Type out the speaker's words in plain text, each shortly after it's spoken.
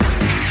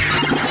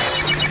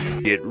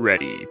Get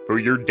ready for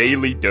your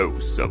daily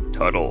dose of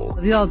Tuttle.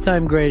 The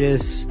all-time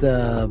greatest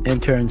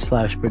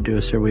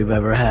intern/producer we've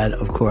ever had,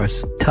 of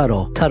course,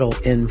 Tuttle. Tuttle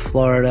in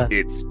Florida.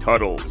 It's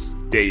Tuttle's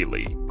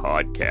Daily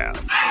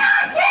Podcast.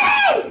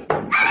 Anarchy!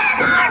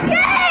 Anarchy!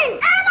 Anarchy!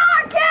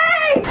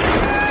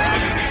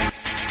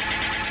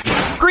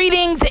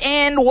 Greetings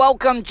and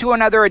welcome to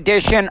another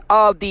edition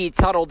of the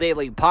Tuttle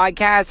Daily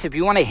Podcast. If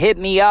you want to hit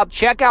me up,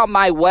 check out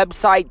my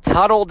website,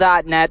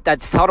 Tuttle.net.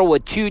 That's Tuttle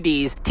with two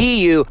D's,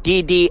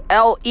 TUDDLE.net.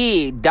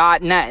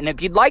 And if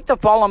you'd like to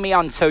follow me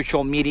on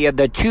social media,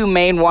 the two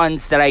main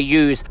ones that I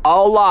use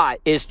a lot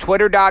is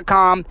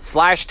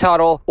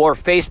Twitter.com/Tuttle or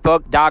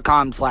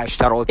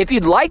Facebook.com/Tuttle. If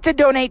you'd like to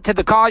donate to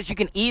the cause, you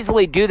can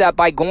easily do that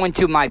by going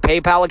to my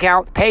PayPal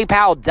account,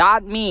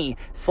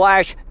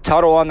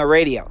 PayPal.me/Tuttle on the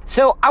radio.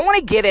 So I want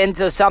to get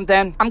into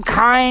something. I'm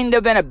kind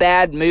of in a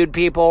bad mood,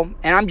 people,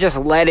 and I'm just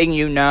letting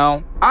you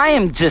know. I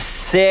am just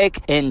sick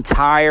and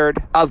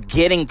tired of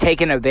getting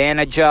taken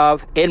advantage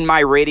of in my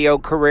radio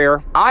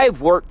career.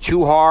 I've worked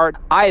too hard.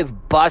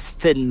 I've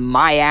busted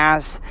my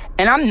ass,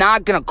 and I'm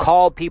not going to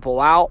call people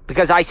out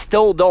because I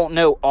still don't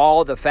know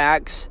all the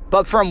facts.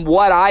 But from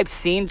what I've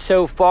seen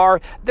so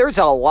far, there's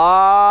a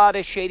lot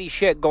of shady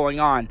shit going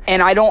on,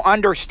 and I don't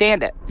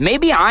understand it.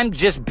 Maybe I'm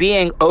just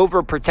being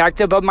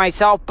overprotective of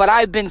myself, but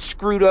I've been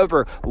screwed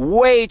over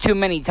way too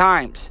many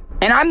times.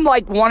 And I'm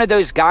like one of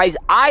those guys,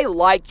 I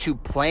like to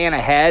plan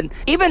ahead.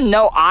 Even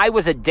though I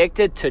was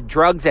addicted to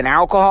drugs and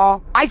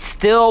alcohol, I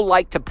still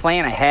like to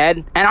plan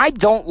ahead. And I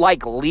don't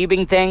like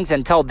leaving things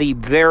until the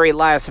very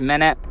last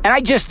minute. And I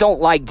just don't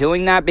like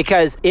doing that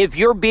because if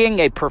you're being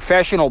a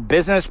professional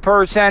business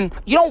person,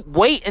 you don't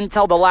wait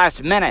until the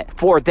last minute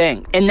for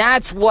things. And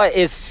that's what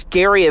is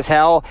scary as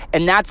hell.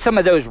 And that's some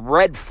of those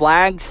red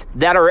flags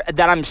that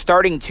I'm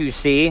starting to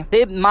see.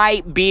 It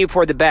might be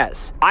for the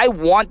best. I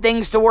want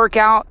things to work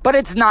out, but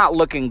it's not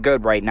looking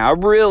good right now.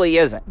 It really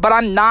isn't. But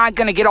I'm not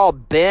going to get all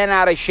bent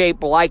out of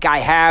shape like I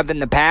have in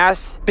the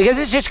past because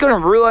it's just going to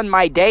ruin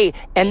my day.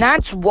 And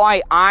that's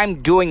why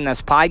I'm doing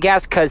this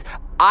podcast, because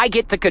I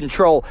get to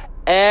control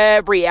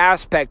every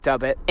aspect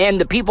of it.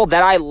 And the people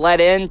that I let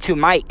into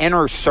my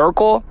inner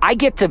circle, I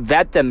get to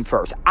vet them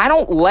first. I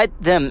don't let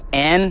them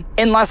in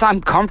unless I'm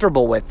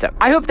comfortable with them.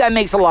 I hope that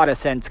makes a lot of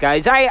sense,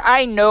 guys.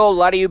 I know a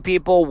lot of you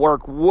people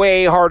work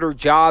way harder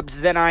jobs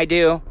than I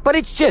do, but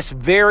it's just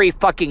very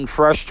fucking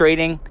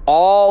frustrating,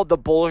 all the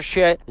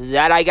bullshit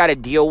that I got to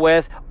deal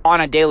with on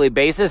a daily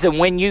basis. And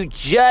when you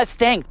just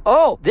think,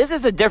 oh, this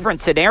is a different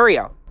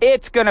scenario,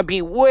 it's going to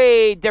be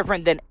way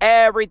different than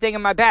everything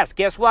in my past.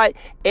 Guess what?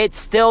 It's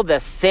still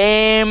the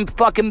same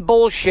fucking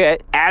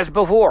bullshit as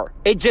before.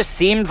 It just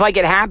seems like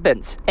it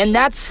happens. And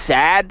that's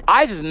sad.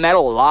 I've met a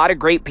lot of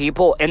great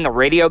people in the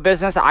radio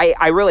business.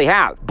 I really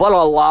have. But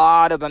a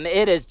lot of them,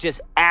 it is just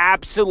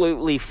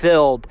absolutely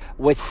filled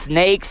with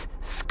snakes,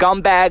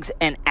 scumbags,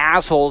 and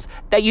assholes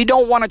that you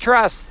don't want to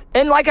trust.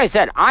 And like I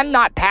said, I'm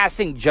not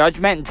passing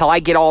judgment until I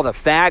get all the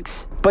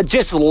facts. But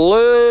just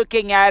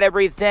looking at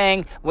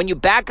everything, when you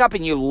back up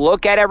and you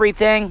look at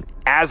everything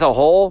as a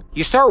whole,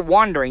 you start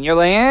wondering. You're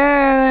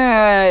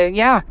like,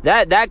 yeah,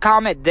 that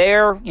comment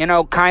there,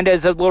 kind of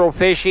is a little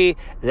fishy.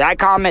 That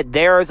comment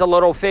there is a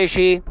little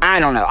fishy.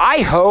 I don't know.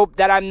 I hope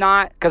that I'm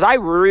not, because I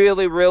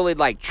really, really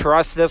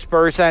trust this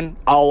person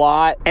a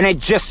lot. And it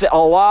just a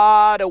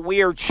lot of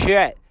weird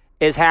shit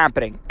is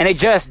happening. And it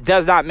just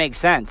does not make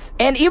sense.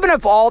 And even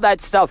if all that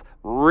stuff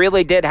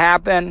really did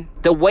happen,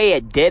 the way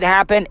it did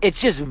happen, it's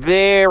just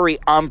very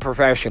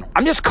unprofessional.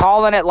 I'm just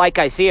calling it like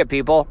I see it,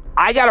 people.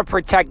 I gotta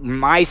protect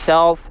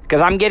myself because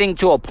I'm getting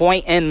to a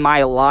point in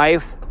my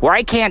life where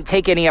I can't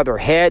take any other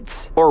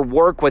hits or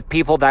work with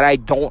people that I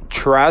don't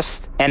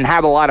trust and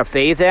have a lot of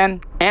faith in.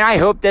 And I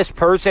hope this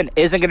person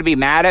isn't going to be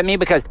mad at me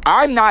because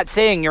I'm not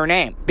saying your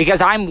name because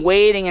I'm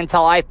waiting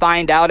until I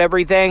find out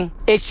everything.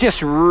 It's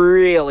just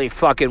really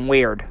fucking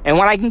weird. And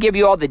when I can give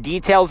you all the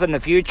details in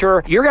the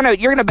future, you're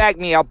gonna back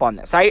me up on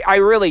this. I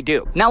really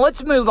do. Now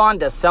let's move on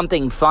to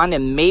something fun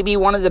and maybe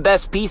one of the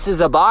best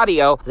pieces of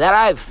audio that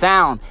I've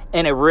found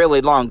in a really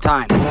long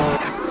time.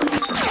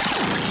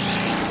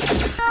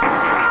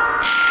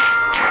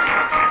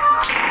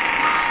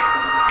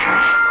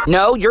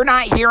 No, you're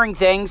not hearing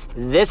things.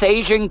 This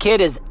Asian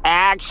kid is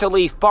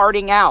actually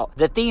farting out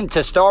the theme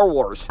to Star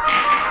Wars.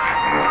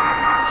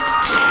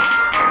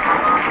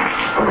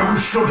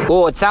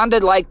 Oh, it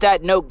sounded like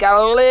that note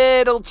got a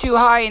little too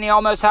high and he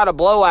almost had a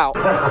blowout.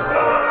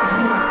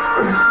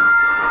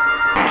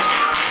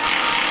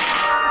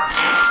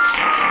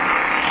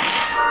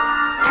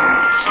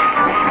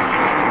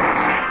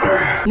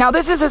 Now,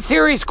 this is a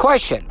serious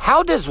question.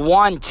 How does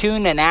one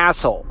tune an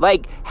asshole?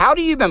 How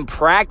do you even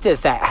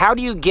practice that? How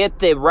do you get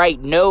the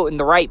right note and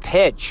the right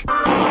pitch?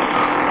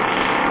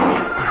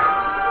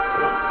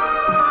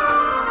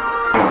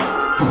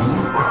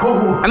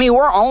 I mean,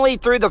 we're only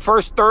through the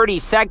first 30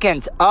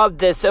 seconds of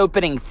this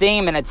opening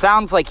theme, and it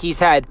sounds like he's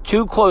had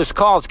two close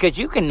calls, because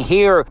you can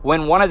hear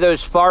when one of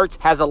those farts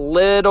has a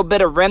little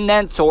bit of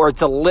remnants or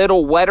it's a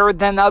little wetter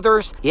than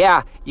others.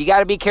 Yeah, you got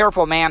to be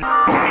careful, man.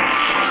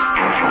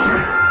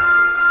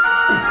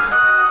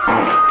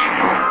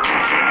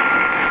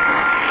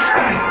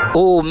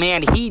 Oh,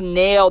 man, he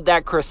nailed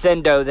that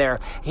crescendo there.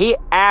 He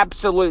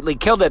absolutely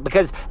killed it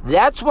because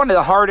that's one of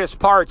the hardest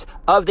parts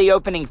of the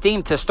opening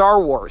theme to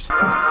Star Wars.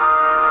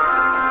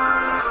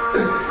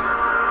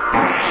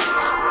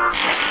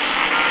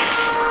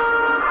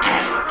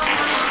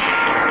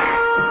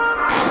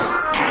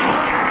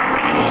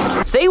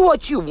 Say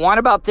what you want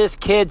about this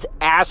kid's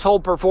asshole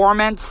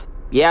performance.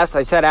 Yes,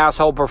 I said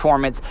asshole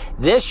performance.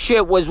 This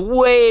shit was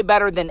way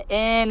better than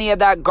any of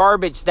that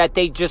garbage that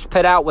they just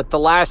put out with the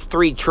last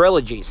 3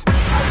 trilogies.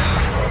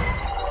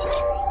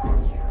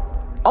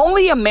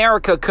 Only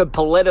America could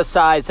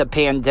politicize a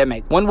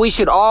pandemic when we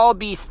should all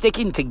be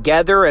sticking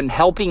together and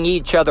helping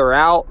each other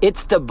out.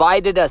 It's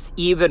divided us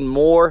even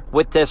more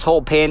with this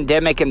whole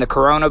pandemic and the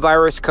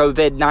coronavirus,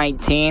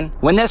 COVID-19.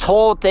 When this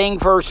whole thing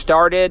first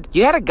started,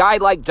 you had a guy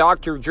like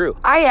Dr. Drew.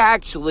 I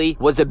actually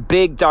was a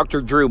big Dr.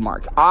 Drew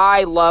mark.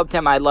 I loved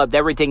him. I loved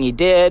everything he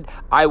did.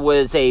 I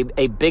was a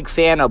big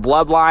fan of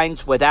Love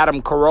Lines with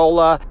Adam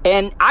Carolla,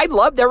 and I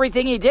loved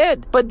everything he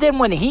did. But then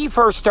when he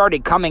first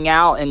started coming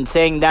out and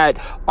saying that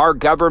our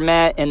government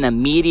and the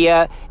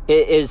media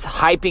is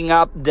hyping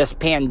up this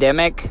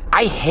pandemic,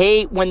 I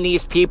hate when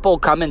these people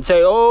come and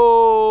say,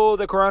 oh,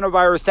 the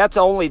coronavirus, that's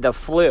only the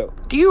flu.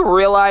 Do you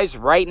realize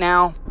right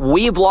now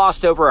we've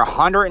lost over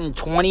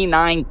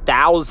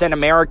 129,000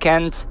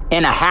 Americans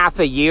in a half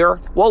a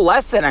year? Well,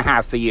 less than a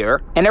half a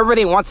year. And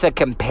everybody wants to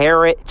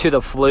compare it to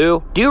the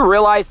flu. Do you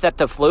realize that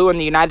the flu in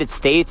the United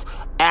States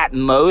at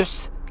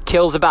most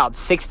kills about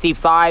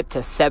 65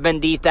 to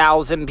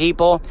 70,000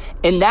 people,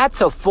 and that's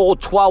a full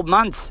 12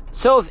 months.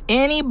 So if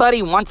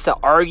anybody wants to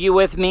argue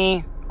with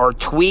me or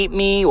tweet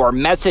me or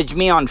message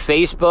me on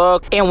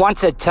Facebook and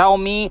wants to tell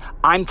me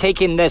I'm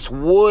taking this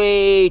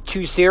way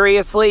too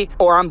seriously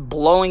or I'm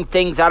blowing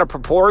things out of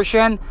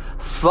proportion,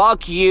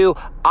 fuck you.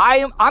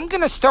 I'm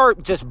gonna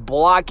start just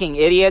blocking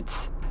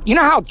idiots. You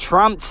know how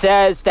Trump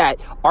says that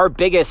our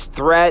biggest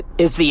threat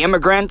is the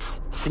immigrants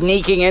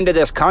sneaking into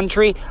this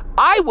country?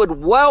 I would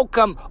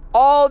welcome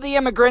all the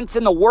immigrants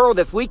in the world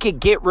if we could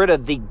get rid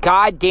of the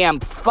goddamn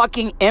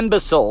fucking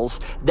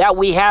imbeciles that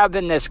we have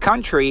in this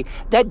country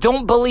that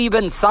don't believe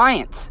in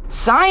science.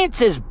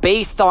 Science is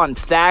based on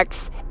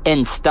facts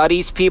and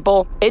studies,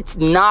 people. It's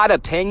not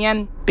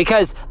opinion,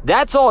 because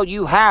that's all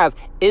you have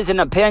is an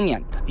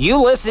opinion.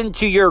 You listen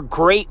to your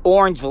great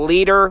orange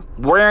leader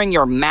wearing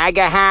your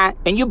MAGA hat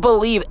and you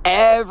believe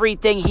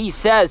everything he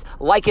says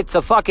like it's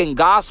a fucking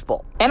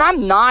gospel. And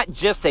I'm not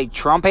just a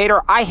Trump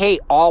hater. I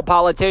hate all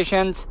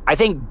politicians. I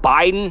think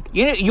Biden,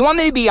 you want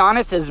me to be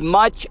honest, as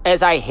much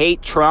as I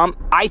hate Trump,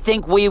 I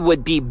think we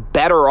would be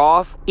better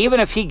off even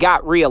if he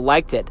got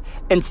reelected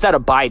instead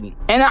of Biden.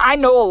 And I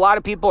know a lot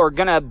of people are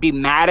going to be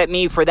mad at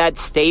me for that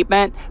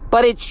statement,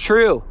 but it's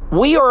true.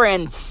 We are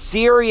in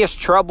serious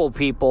trouble,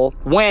 people,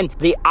 when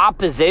the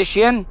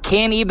opposition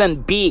can't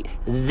even beat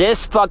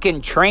this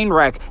fucking train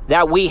wreck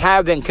that we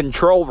have in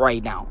control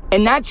right now.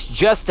 And that's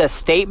just a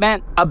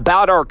statement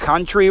about our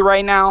country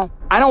right now.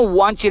 I don't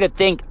want you to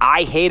think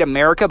I hate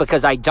America,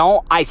 because I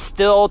don't. I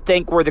still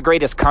think we're the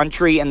greatest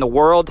country in the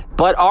world.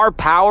 But our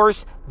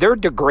powers, they're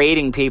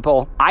degrading,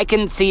 people. I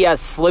can see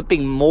us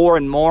slipping more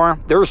and more.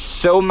 There's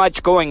so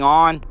much going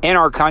on in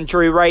our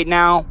country right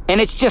now.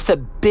 And it's just a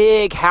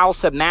big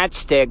house of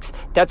matchsticks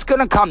that's going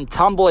to come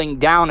tumbling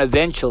down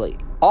eventually.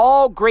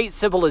 All great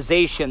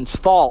civilizations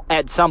fall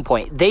at some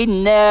point. They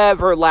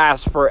never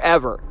last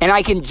forever. And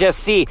I can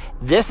just see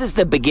this is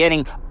the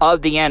beginning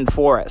of the end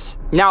for us.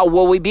 Now,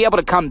 will we be able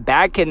to come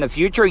back in the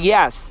future?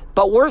 Yes.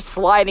 But we're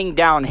sliding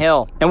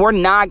downhill, and we're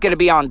not going to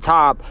be on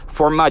top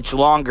for much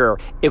longer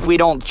if we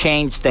don't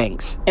change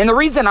things. And the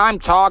reason I'm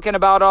talking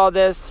about all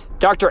this,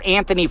 Dr.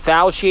 Anthony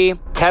Fauci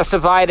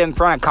testified in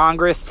front of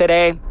Congress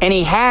today, and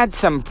he had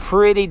some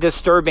pretty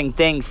disturbing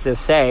things to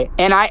say.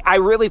 And I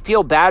really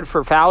feel bad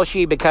for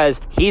Fauci because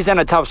he's in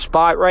a tough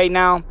spot right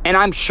now. And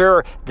I'm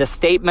sure the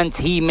statements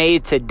he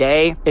made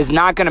today is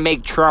not going to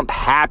make Trump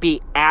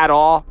happy at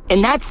all.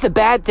 And that's the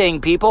bad thing,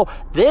 people.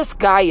 This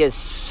guy is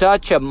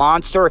such a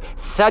monster,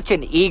 such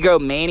an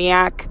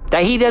egomaniac,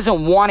 that he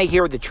doesn't want to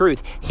hear the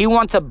truth. He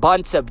wants a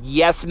bunch of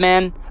yes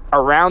men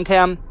around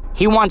him.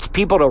 He wants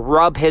people to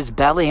rub his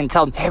belly and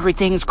tell him,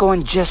 everything's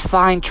going just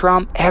fine,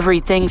 Trump.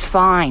 Everything's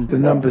fine. The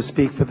numbers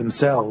speak for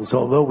themselves.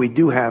 Although we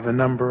do have a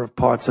number of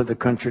parts of the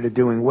country that are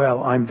doing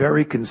well, I'm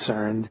very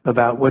concerned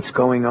about what's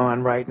going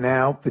on right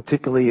now,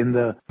 particularly in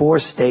the 4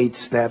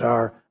 states that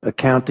are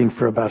accounting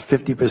for about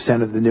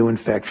 50% of the new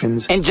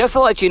infections. And just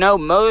to let you know,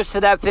 most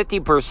of that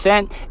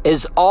 50%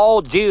 is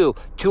all due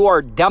to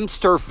our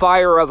dumpster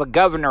fire of a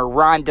governor,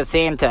 Ron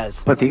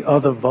DeSantis. But the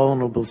other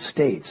vulnerable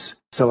states.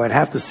 So I'd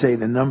have to say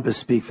the numbers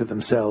speak for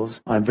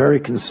themselves. I'm very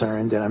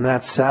concerned, and I'm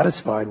not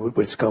satisfied with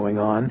what's going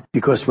on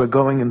because we're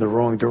going in the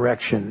wrong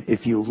direction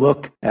if you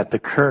look at the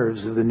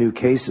curves of the new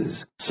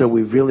cases. So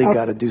we've really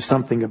got to do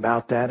something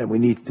about that, and we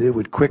need to do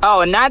it quick.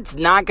 Oh, and that's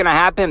not going to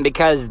happen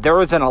because there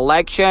was an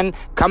election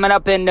coming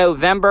up in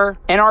November,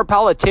 and our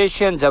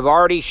politicians have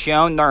already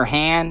shown their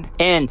hand,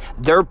 and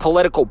their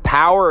political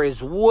power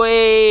is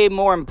way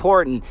more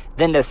important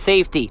than the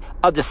safety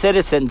of the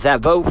citizens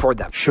that vote for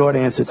them. Short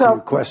answer to your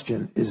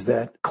question is that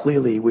that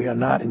clearly we are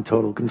not in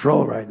total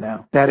control right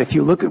now. That if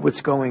you look at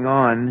what's going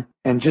on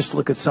and just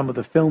look at some of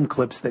the film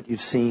clips that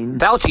you've seen.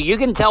 Fauci, you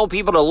can tell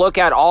people to look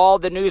at all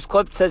the news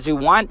clips as you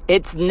want.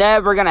 It's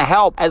never going to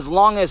help as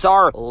long as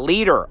our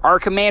leader, our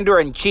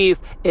commander-in-chief,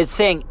 is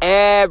saying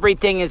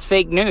everything is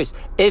fake news.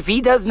 If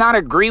he does not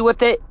agree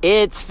with it,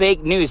 it's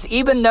fake news.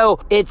 Even though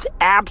it's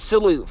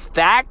absolute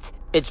fact,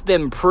 it's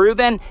been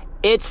proven,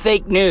 it's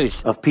fake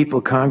news. Of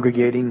people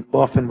congregating,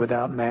 often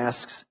without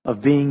masks,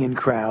 of being in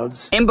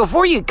crowds. And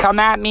before you come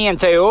at me and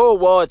say, oh,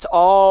 well, it's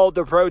all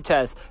the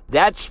protests,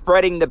 that's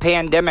spreading the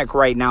pandemic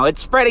right now.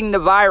 It's spreading the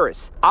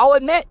virus. I'll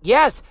admit,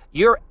 yes,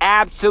 you're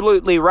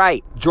absolutely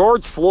right.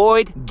 George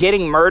Floyd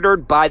getting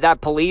murdered by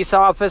that police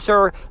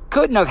officer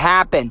couldn't have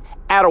happened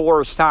at a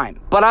worse time.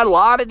 But a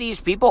lot of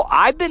these people,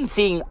 I've been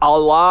seeing a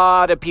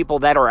lot of people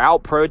that are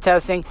out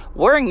protesting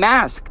wearing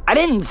masks. I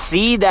didn't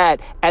see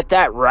that at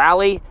that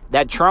rally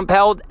that Trump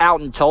held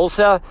out in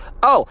Tulsa.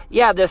 Oh,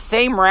 yeah, the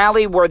same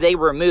rally where they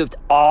removed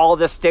all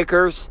the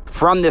stickers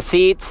from the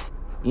seats,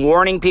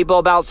 warning people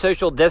about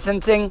social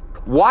distancing.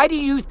 Why do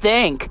you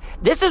think?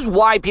 This is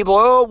why people,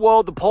 oh,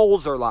 well, the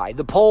polls are lying.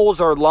 The polls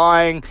are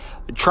lying.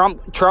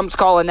 Trump's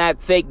calling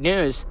that fake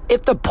news.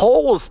 If the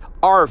polls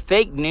are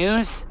fake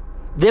news,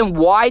 then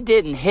why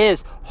didn't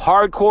his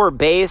hardcore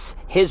base,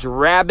 his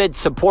rabid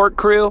support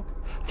crew,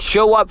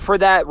 show up for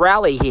that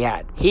rally he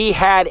had? He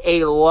had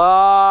a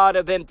lot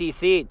of empty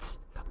seats.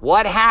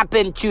 What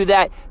happened to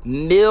that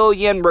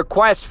million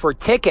requests for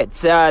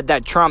tickets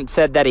that Trump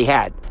said that he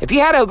had? If you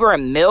had over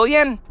 1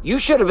 million, you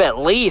should have at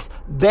least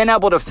been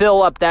able to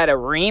fill up that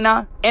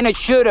arena, and it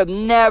should have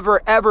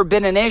never, ever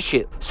been an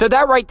issue. So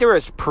that right there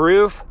is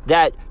proof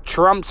that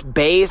Trump's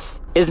base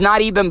is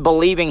not even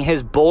believing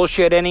his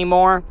bullshit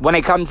anymore when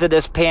it comes to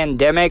this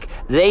pandemic.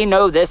 They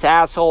know this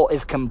asshole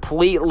is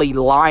completely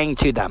lying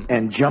to them.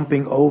 And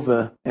jumping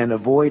over and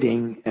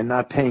avoiding and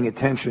not paying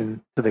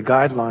attention to the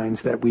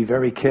guidelines that we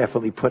very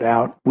carefully put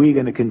out, we're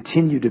going to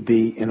continue to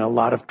be in a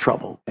lot of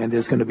trouble. And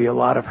there's going to be a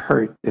lot of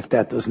hurt if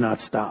that does not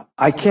stop.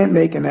 I can't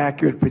make an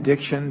accurate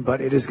prediction,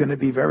 but it is going to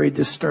be very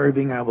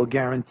disturbing. I will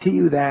guarantee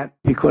you that,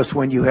 because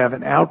when you have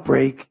an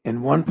outbreak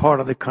in one part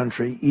of the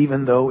country,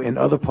 even though in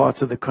other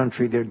parts of the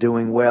country they're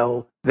doing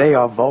well, they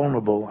are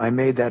vulnerable. I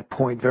made that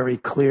point very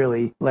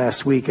clearly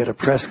last week at a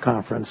press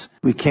conference.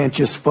 We can't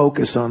just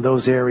focus on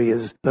those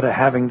areas that are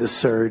having the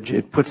surge.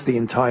 It puts the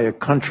entire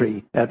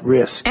country at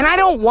risk. And I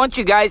don't want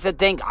you guys to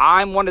think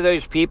I'm one of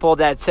those people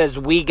that says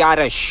we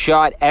gotta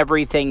shut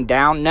everything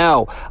down.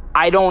 No,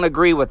 I don't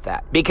agree with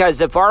that.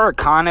 Because if our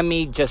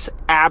economy just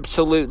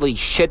absolutely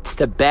shits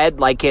the bed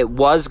like it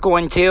was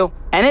going to,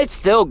 and it's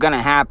still going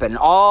to happen,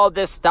 all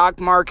this stock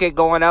market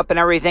going up and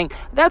everything,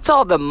 that's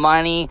all the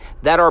money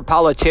that our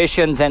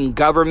politicians and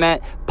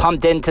government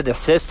pumped into the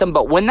system.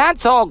 But when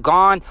that's all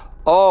gone,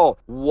 oh,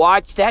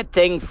 watch that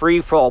thing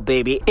free fall,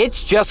 baby.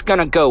 It's just going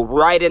to go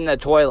right in the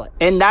toilet.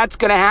 And that's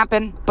going to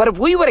happen. But if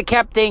we would have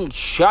kept things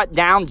shut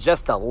down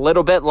just a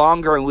little bit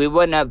longer and we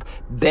wouldn't have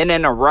been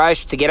in a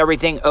rush to get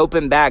everything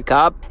open back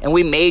up, and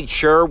we made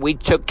sure we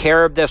took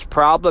care of this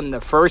problem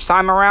the first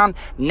time around,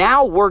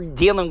 now we're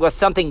dealing with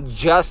something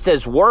just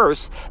as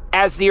worse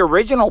as the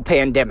original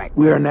pandemic.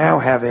 We are now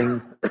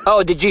having...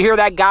 Oh, did you hear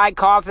that guy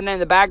coughing in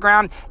the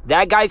background?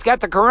 That guy's got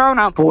the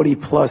corona.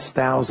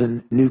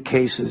 40,000+ new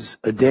cases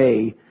a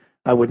day.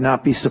 I would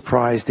not be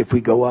surprised if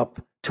we go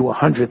up to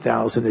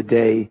 100,000 a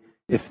day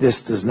if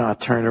this does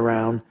not turn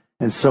around.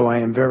 And so I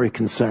am very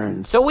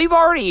concerned. So we've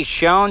already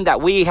shown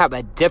that we have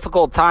a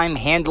difficult time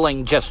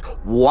handling just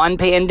one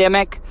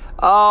pandemic.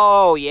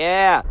 Oh,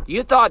 yeah.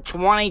 You thought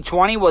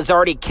 2020 was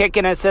already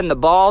kicking us in the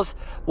balls?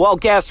 Well,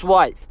 guess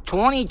what?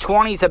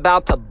 2020 is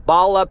about to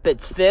ball up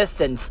its fists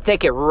and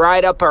stick it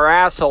right up our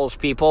assholes,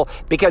 people.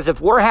 Because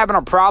if we're having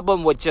a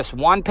problem with just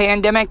one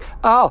pandemic,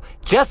 oh,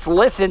 just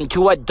listen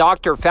to what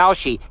Dr.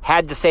 Fauci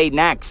had to say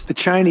next. The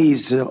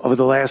Chinese, over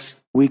the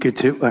last week or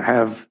two,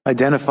 have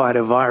identified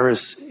a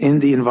virus in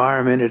the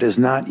environment. It has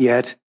not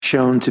yet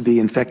shown to be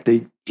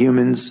infecting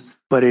humans,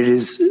 but it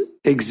is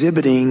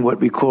exhibiting what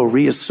we call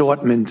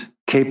reassortment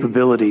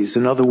capabilities.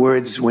 In other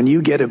words, when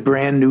you get a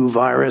brand new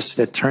virus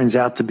that turns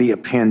out to be a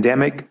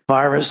pandemic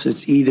virus,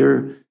 it's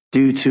either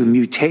due to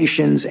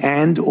mutations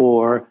and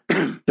or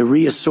the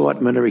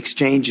reassortment or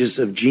exchanges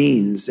of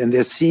genes. And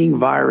they're seeing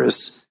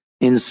virus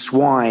in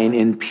swine,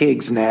 in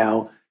pigs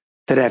now,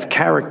 that have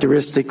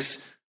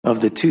characteristics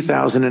of the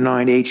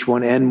 2009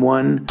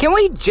 H1N1. Can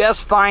we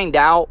just find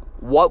out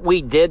what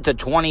we did to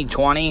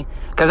 2020?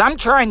 Because I'm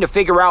trying to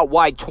figure out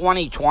why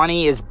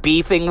 2020 is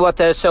beefing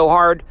with us so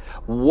hard.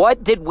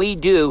 What did we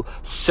do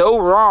so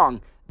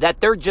wrong that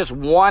they're just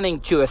wanting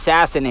to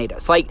assassinate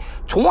us? Like,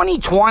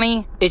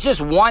 2020 is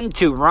just wanting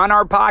to run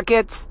our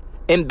pockets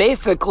and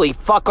basically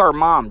fuck our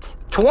moms.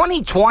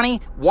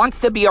 2020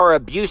 wants to be our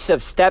abusive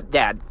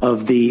stepdad.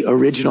 Of the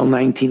original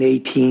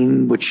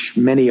 1918, which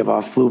many of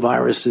our flu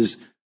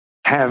viruses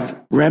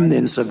have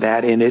remnants of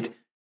that in it,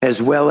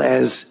 as well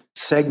as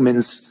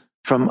segments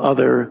from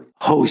other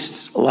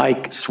hosts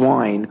like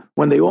swine.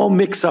 When they all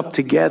mix up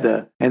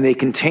together and they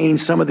contain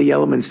some of the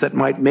elements that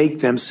might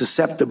make them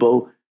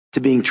susceptible to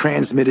being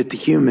transmitted to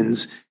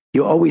humans,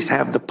 you always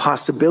have the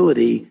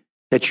possibility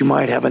that you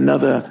might have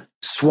another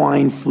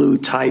swine flu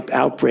type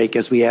outbreak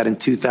as we had in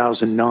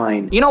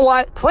 2009. You know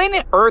what?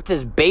 Planet Earth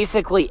is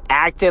basically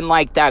acting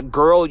like that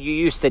girl you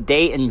used to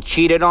date and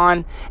cheated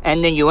on,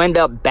 and then you end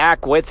up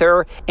back with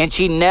her, and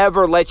she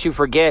never lets you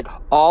forget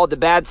all the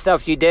bad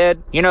stuff you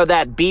did. You know,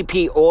 that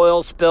BP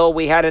oil spill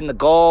we had in the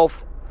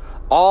Gulf?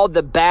 All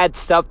the bad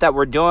stuff that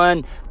we're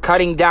doing,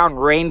 cutting down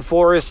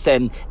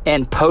rainforests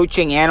and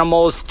poaching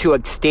animals to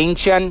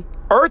extinction.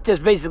 Earth is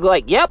basically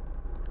like, yep,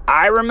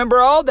 I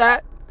remember all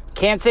that.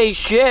 Can't say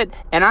shit,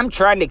 and I'm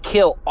trying to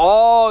kill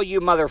all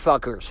you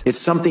motherfuckers. It's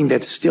something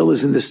that still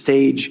is in the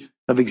stage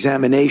of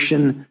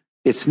examination.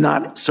 It's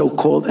not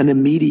so-called an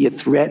immediate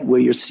threat where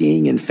you're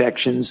seeing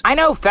infections. I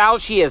know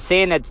Fauci is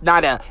saying it's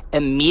not an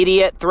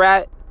immediate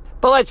threat,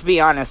 but let's be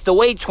honest, the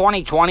way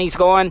 2020's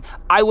going,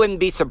 I wouldn't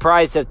be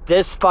surprised if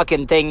this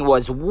fucking thing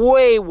was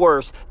way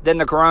worse than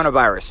the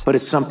coronavirus. But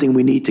it's something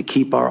we need to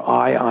keep our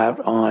eye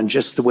out on,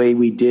 just the way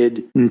we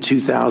did in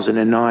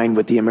 2009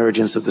 with the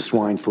emergence of the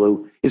swine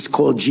flu. It's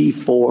called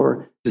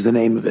G4 is the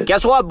name of it.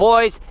 Guess what,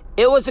 boys?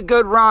 It was a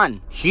good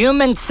run.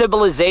 Human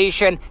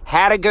civilization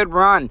had a good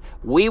run.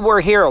 We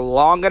were here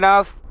long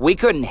enough. We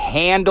couldn't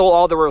handle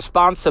all the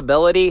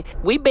responsibility.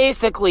 We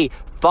basically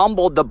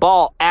fumbled the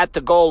ball at the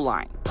goal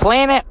line.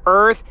 Planet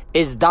Earth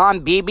is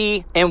Don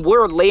Beebe, and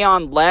we're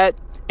Leon Lett,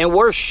 and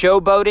we're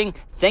showboating,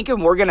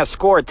 thinking we're going to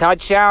score a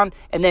touchdown,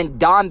 and then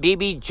Don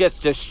Beebe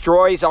just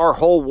destroys our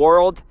whole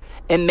world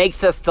and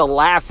makes us the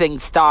laughing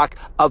stock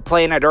of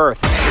planet Earth.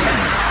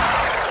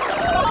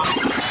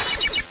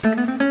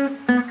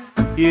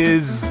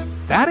 Is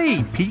that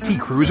a PT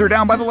Cruiser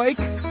down by the lake?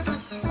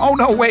 Oh,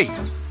 no, wait.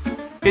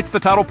 It's the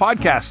Tuttle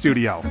Podcast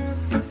Studio.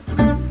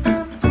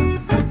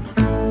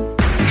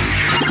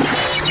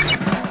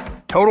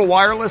 Total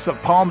Wireless of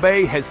Palm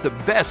Bay has the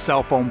best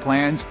cell phone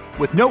plans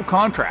with no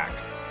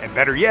contract. And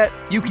better yet,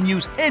 you can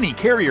use any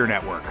carrier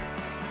network.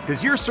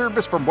 Does your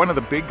service from one of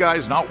the big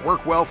guys not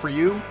work well for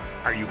you?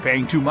 Are you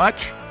paying too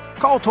much?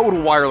 Call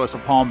Total Wireless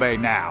of Palm Bay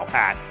now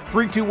at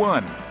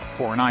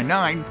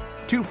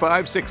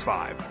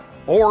 321-499-2565.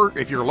 Or,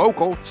 if you're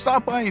local,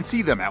 stop by and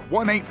see them at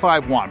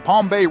 1851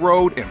 Palm Bay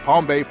Road in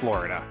Palm Bay,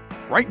 Florida.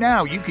 Right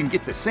now, you can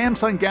get the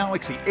Samsung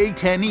Galaxy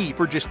A10e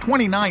for just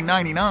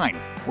 $29.99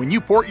 when you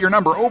port your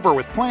number over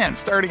with plans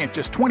starting at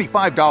just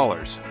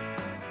 $25.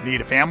 Need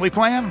a family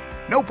plan?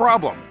 No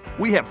problem.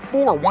 We have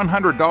 4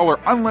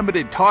 $100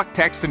 unlimited talk,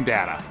 text, and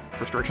data.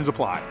 Restrictions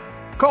apply.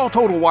 Call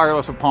Total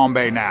Wireless of Palm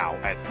Bay now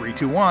at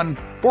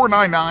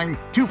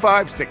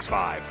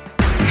 321-499-2565.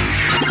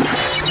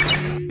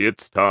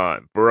 It's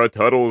time for a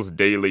Tuttle's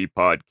Daily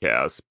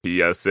Podcast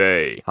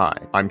PSA. Hi,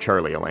 I'm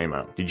Charlie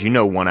Alamo. Did you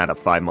know 1 out of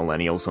 5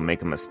 millennials will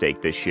make a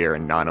mistake this year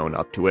and not own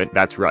up to it?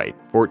 That's right.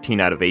 14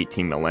 out of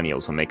 18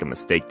 millennials will make a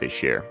mistake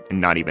this year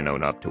and not even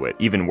own up to it.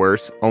 Even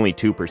worse, only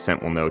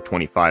 2% will know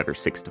 25 or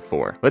 6 to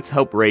 4. Let's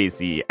help raise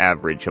the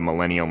average of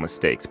millennial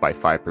mistakes by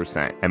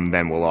 5%, and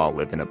then we'll all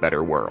live in a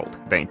better world.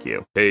 Thank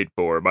you. Paid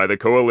for by the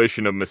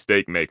Coalition of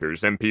Mistake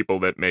Makers and People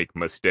That Make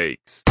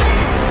Mistakes.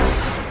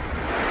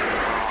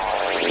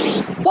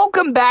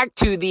 Welcome back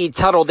to the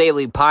Tuttle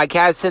Daily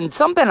Podcast, and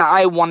something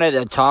I wanted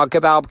to talk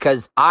about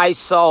because I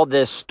saw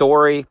this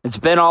story. It's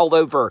been all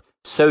over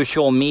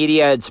social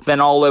media. It's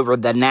been all over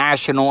the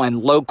national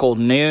and local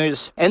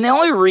news. And the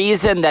only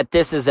reason that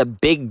this is a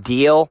big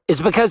deal is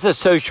because of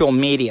social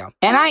media.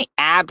 And I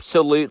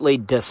absolutely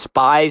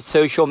despise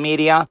social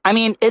media. I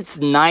mean, it's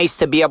nice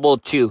to be able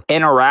to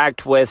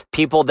interact with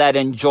people that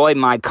enjoy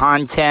my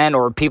content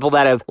or people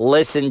that have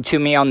listened to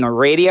me on the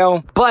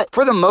radio. But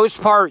for the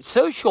most part,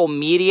 social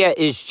media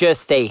is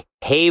just a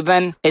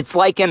haven. It's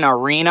like an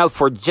arena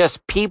for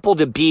just people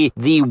to be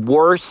the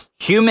worst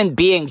human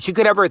beings you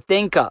could ever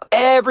think of.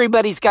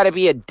 Everybody's got to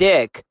be a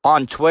dick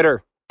on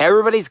Twitter.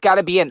 Everybody's got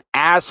to be an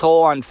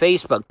asshole on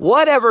Facebook.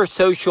 Whatever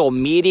social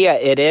media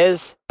it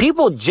is,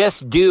 people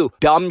just do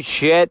dumb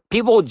shit.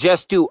 People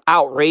just do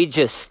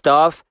outrageous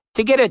stuff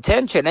to get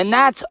attention. And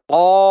that's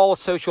all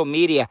social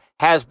media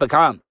has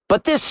become.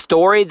 But this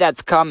story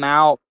that's come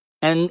out,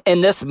 and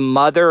this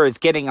mother is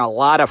getting a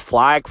lot of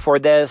flack for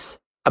this,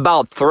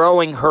 about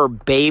throwing her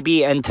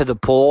baby into the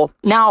pool.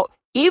 Now,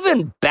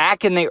 even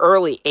back in the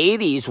early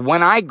 80s,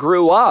 when I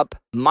grew up,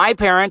 my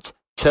parents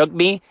took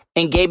me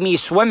and gave me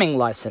swimming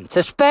lessons,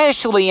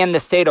 especially in the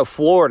state of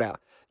Florida.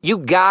 You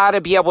gotta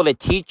be able to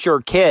teach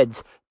your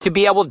kids to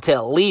be able to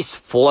at least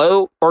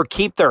float or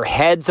keep their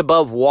heads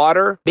above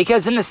water.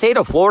 Because in the state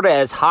of Florida,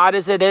 as hot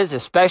as it is,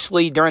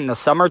 especially during the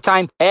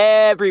summertime,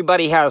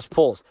 everybody has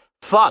pools.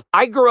 Fuck,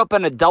 I grew up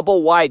in a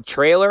double wide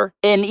trailer,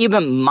 and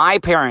even my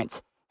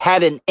parents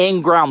had an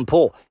in-ground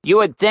pool. You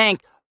would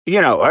think,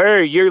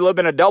 hey, you live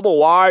in a double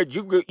wide,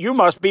 you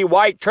must be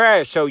white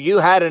trash, so you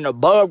had an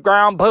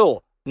above-ground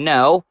pool.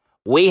 No,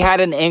 we had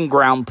an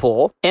in-ground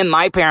pool, and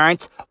my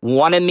parents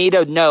wanted me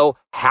to know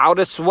how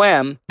to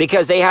swim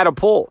because they had a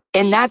pool.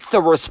 And that's the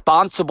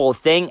responsible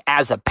thing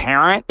as a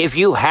parent, if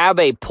you have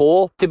a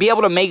pool, to be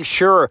able to make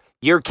sure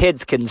your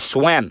kids can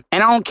swim.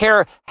 And I don't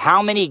care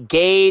how many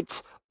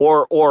gates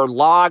or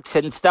locks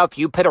and stuff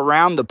you put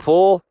around the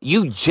pool,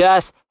 you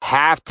just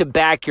have to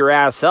back your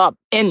ass up.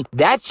 And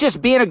that's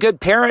just being a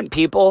good parent,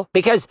 people,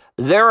 because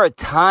there are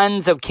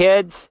tons of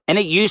kids, and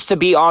it used to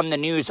be on the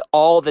news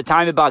all the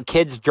time about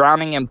kids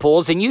drowning in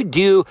pools, and you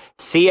do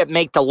see it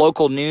make the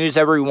local news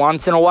every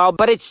once in a while,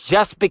 but it's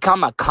just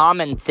become a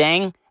common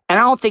thing. And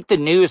I don't think the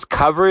news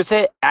covers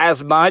it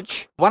as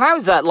much. When I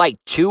was at like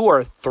 2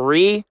 or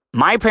 3,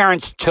 my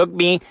parents took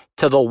me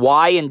to the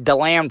Y in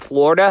DeLand,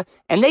 Florida,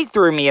 and they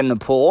threw me in the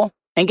pool.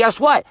 And guess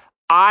what?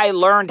 I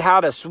learned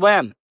how to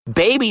swim.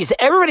 Babies,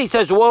 everybody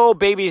says, whoa,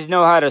 babies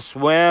know how to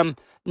swim.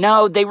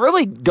 No, they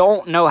really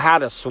don't know how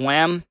to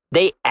swim.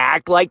 They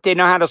act like they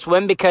know how to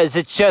swim because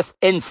it's just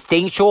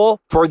instinctual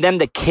for them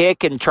to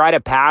kick and try to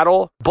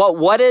paddle. But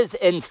what is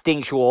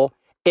instinctual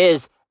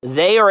is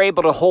they are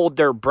able to hold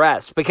their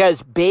breaths,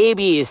 because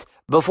babies,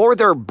 before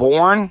they're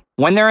born,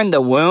 when they're in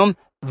the womb,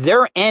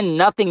 they're in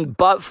nothing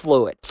but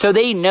fluid. So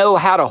they know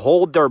how to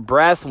hold their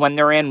breath when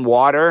they're in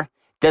water.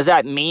 Does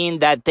that mean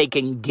that they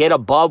can get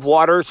above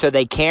water so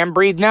they can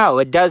breathe? No,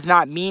 it does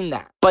not mean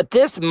that. But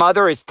this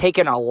mother is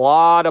taking a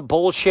lot of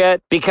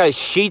bullshit because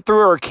she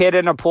threw her kid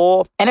in a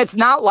pool. And it's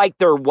not like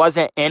there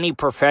wasn't any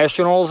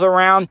professionals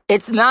around.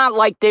 It's not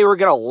like they were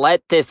going to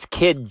let this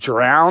kid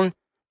drown.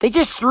 They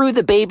just threw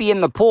the baby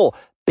in the pool.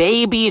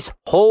 Babies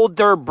hold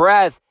their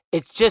breath.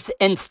 It's just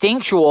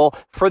instinctual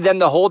for them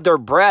to hold their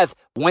breath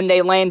when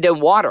they land in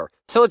water.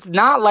 So it's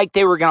not like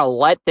they were going to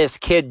let this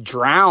kid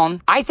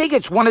drown. I think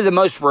it's one of the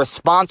most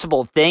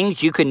responsible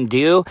things you can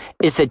do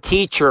is to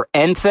teach your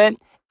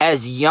infant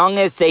as young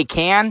as they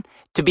can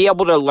to be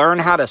able to learn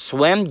how to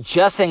swim,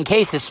 just in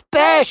case,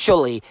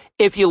 especially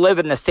if you live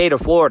in the state of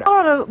Florida.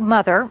 A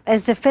mother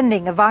is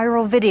defending a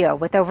viral video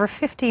with over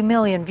 50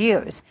 million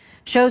views.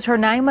 Shows her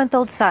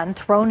 9-month-old son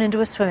thrown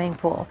into a swimming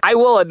pool. I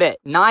will admit,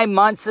 9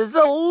 months is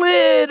a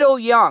little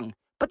young,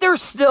 but they're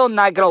still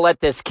not going to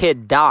let this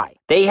kid die.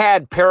 They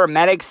had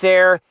paramedics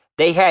there.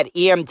 They had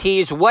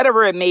EMTs,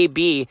 whatever it may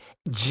be,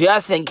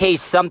 just in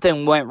case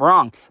something went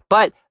wrong.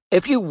 But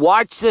if you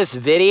watch this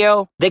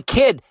video, the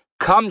kid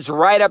comes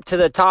right up to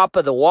the top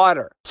of the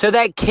water. So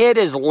that kid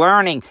is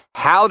learning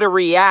how to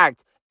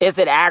react if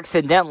it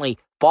accidentally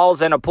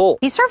falls in a pool.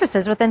 He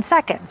surfaces within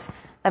seconds.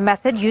 A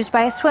method used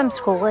by a swim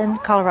school in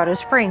Colorado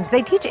Springs.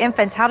 They teach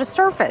infants how to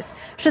surface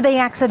should they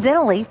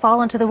accidentally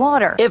fall into the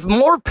water. If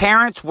more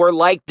parents were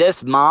like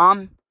this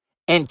mom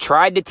and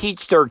tried to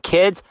teach their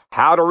kids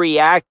how to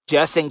react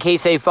just in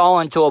case they fall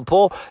into a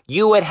pool,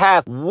 you would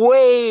have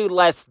way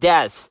less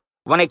deaths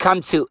when it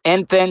comes to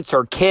infants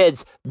or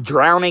kids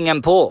drowning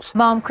in pools.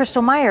 Mom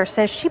Crystal Meyer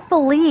says she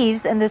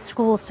believes in the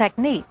school's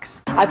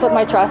techniques. I put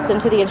my trust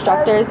into the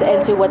instructors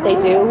and to what they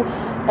do.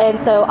 And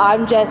so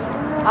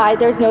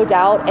there's no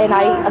doubt, and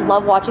I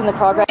love watching the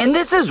progress. And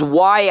this is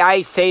why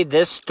I say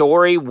this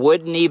story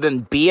wouldn't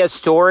even be a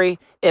story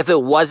if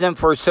it wasn't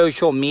for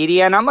social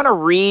media. And I'm going to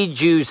read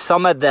you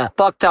some of the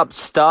fucked up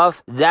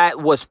stuff that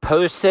was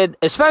posted,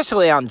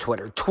 especially on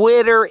Twitter.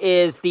 Twitter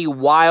is the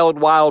wild,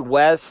 wild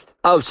west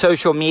of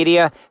social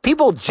media.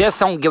 People just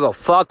don't give a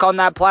fuck on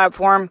that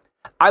platform.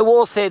 I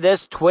will say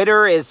this,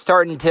 Twitter is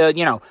starting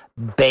to,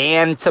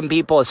 ban some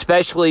people,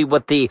 especially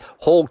with the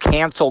whole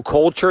cancel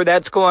culture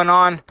that's going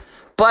on.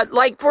 But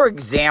like, for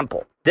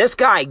example, this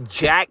guy,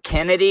 Jack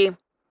Kennedy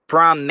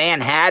from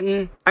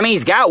Manhattan,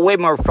 he's got way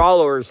more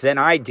followers than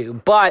I do,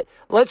 but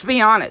let's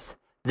be honest.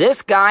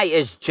 This guy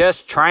is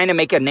just trying to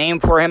make a name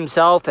for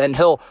himself, and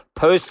he'll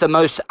post the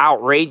most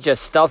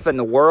outrageous stuff in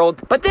the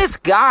world. But this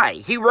guy,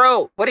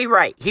 what'd he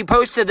write? He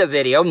posted the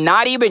video,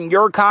 not even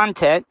your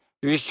content.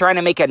 You're just trying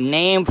to make a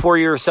name for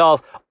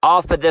yourself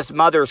off of this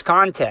mother's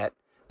content.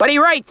 But he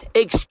writes,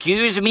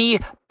 excuse me,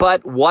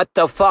 but what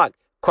the fuck?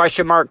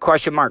 Question mark,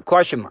 question mark,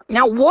 question mark.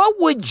 Now, what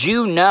would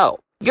you know?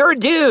 You're a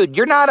dude.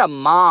 You're not a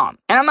mom.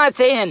 And I'm not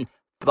saying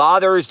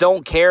fathers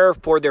don't care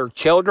for their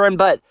children,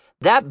 but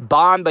that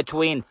bond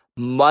between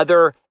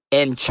mother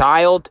and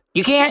child,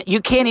 you can't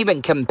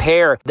even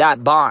compare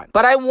that bond.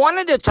 But I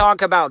wanted to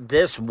talk about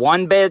this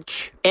one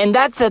bitch, and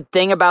that's the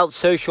thing about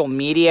social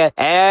media.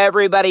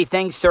 Everybody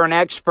thinks they're an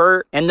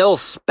expert, and they'll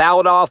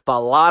spout off a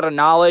lot of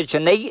knowledge,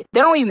 and they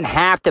don't even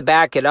have to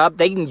back it up.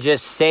 They can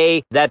just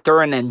say that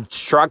they're an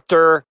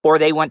instructor or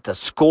they went to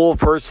school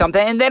for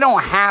something, and they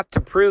don't have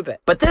to prove it.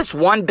 But this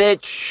one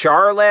bitch,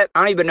 Charlotte,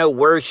 I don't even know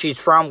where she's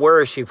from.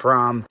 Where is she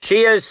from?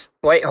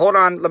 Wait, hold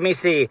on. Let me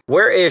see.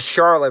 Where is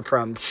Charlotte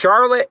from?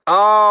 Charlotte?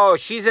 Oh,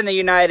 she's in the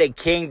United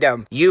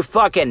Kingdom. You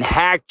fucking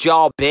hack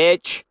jaw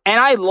bitch. And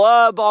I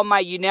love all my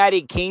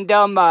United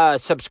Kingdom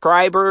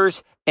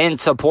subscribers and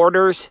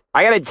supporters.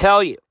 I gotta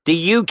tell you,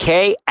 the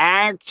UK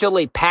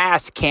actually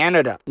passed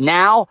Canada.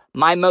 Now,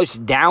 my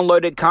most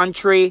downloaded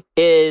country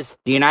is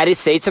the United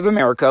States of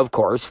America, of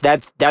course.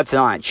 That's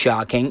not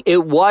shocking.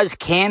 It was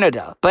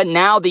Canada. But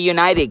now the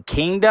United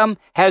Kingdom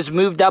has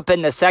moved up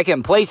in the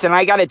second place. And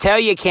I gotta tell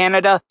you,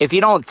 Canada, if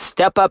you don't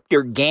step up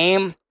your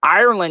game,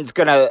 Ireland's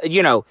gonna,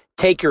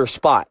 take your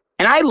spot.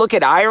 And I look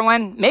at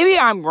Ireland, maybe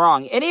I'm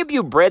wrong. Any of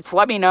you Brits,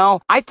 let me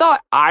know. I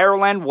thought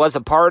Ireland was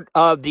a part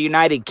of the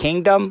United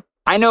Kingdom.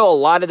 I know a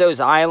lot of those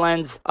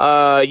islands,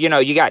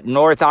 you got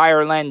North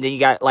Ireland, then you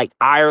got like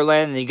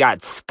Ireland, then you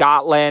got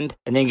Scotland,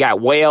 and then you got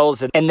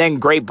Wales, and then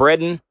Great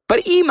Britain.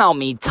 But email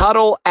me,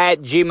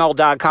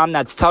 Tuddle@gmail.com.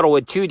 That's Tuddle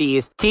with 2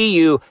 Ds,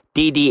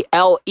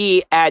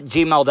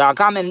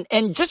 TUDDLE@gmail.com.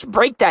 And just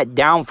break that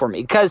down for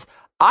me, because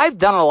I've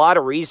done a lot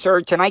of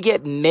research and I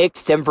get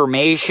mixed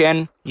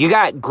information. You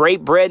got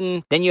Great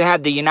Britain, then you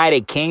have the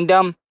United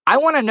Kingdom. I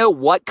want to know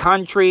what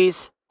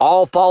countries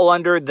all fall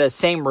under the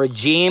same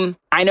regime.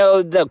 I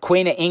know the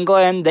Queen of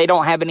England, they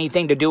don't have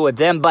anything to do with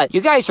them, but you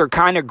guys are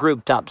kind of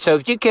grouped up. So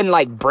if you can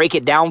break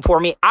it down for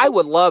me, I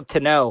would love to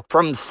know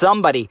from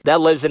somebody that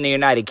lives in the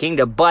United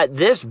Kingdom. But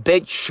this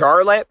bitch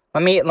Charlotte,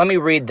 let me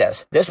read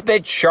this. This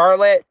bitch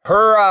Charlotte,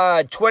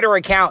 her Twitter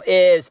account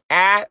is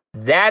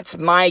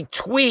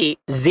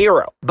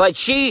 @That'sMyTweet0. But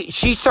she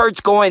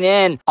starts going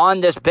in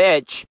on this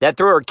bitch that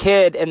threw her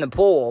kid in the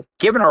pool,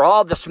 giving her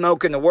all the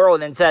smoke in the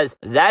world, and says,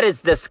 "That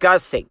is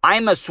disgusting.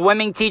 I'm a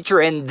swimming teacher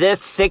and this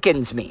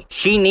sickens me.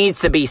 She needs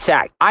to be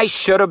sacked." I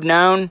should have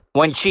known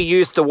when she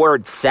used the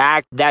word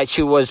sacked that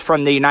she was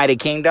from the United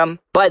Kingdom.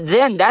 But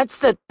then that's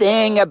the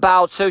thing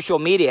about social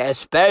media,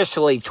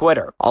 especially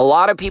Twitter. A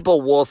lot of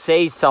people will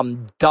say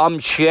some dumb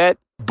shit,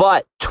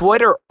 but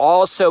Twitter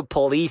also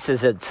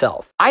polices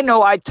itself. I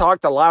know I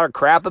talked a lot of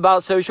crap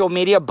about social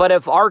media, but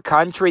if our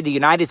country, the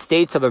United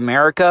States of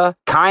America,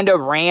 kind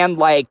of ran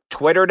like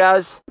Twitter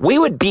does, we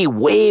would be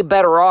way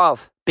better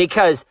off,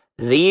 because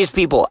these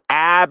people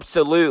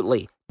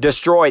absolutely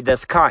destroyed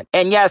this cunt.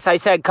 And yes, I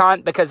said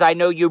cunt because I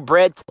know you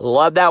Brits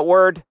love that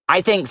word.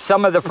 I think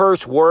some of the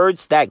first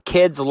words that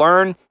kids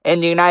learn in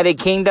the United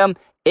Kingdom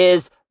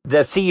is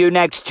the see you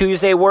next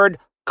Tuesday word,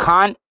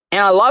 cunt. And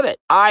I love it.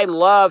 I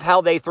love how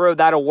they throw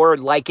that a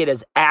word like it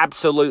is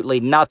absolutely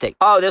nothing.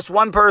 Oh, this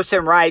one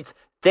person writes,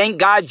 "Thank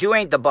God you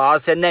ain't the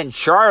boss." And then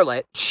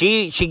Charlotte,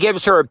 she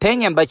gives her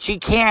opinion, but she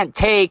can't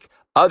take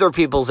other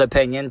people's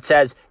opinion.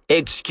 Says,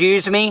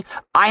 "Excuse me,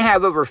 I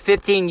have over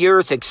 15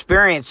 years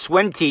experience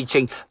swim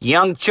teaching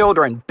young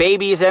children,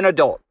 babies, and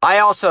adults. I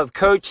also have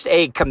coached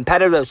a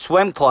competitive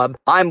swim club.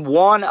 I'm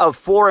one of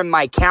 4 in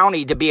my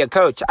county to be a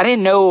coach." I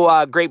didn't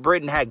know Great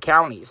Britain had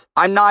counties.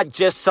 I'm not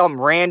just some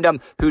random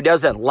who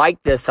doesn't like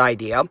this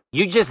idea.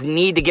 You just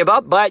need to give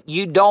up, but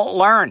you don't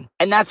learn.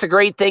 And that's the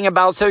great thing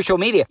about social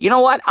media. You know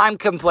what? I'm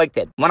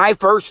conflicted. When I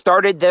first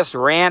started this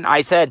rant,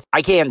 I said,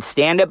 I can't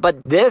stand it,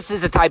 but this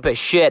is the type of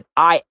shit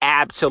I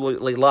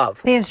absolutely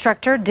love. The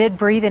instructor did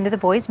breathe into the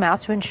boy's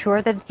mouth to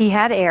ensure that he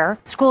had air.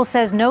 School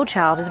says no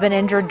child has been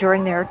injured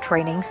during their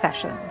training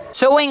sessions.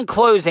 So in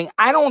closing,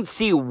 I don't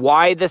see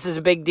why this is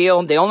a big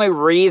deal. The only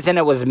reason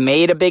it was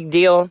made a big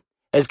deal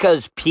is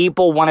because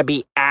people want to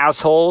be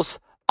assholes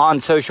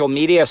on social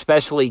media,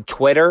 especially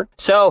Twitter.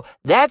 So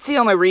that's the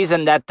only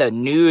reason that the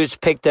news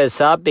picked this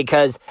up,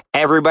 because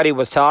everybody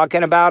was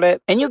talking about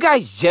it. And you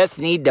guys just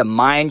need to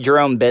mind your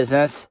own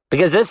business,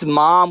 because this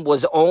mom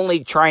was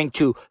only trying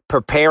to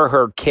prepare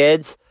her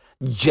kids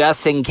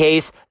just in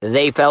case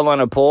they fell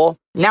in a pool.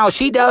 Now,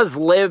 she does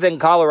live in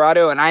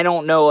Colorado, and I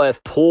don't know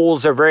if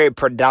pools are very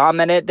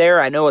predominant there.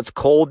 I know it's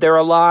cold there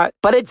a lot,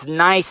 but it's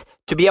nice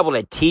to be able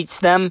to teach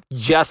them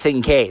just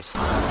in case.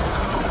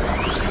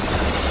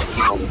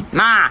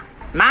 Ma,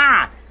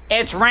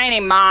 it's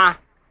raining, Ma,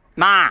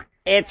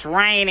 it's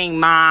raining,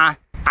 Ma.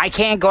 I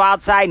can't go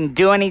outside and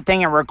do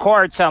anything and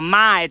record, so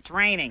Ma, it's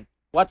raining.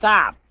 What's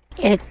up?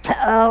 It's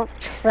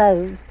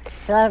also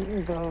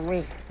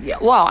thundery. Yeah,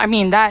 well, I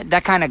mean,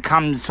 that kind of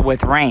comes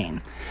with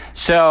rain.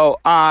 So,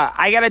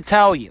 I gotta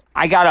tell you,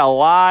 I got a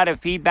lot of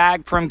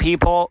feedback from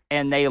people,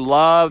 and they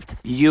loved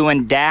you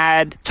and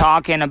Dad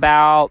talking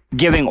about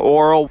giving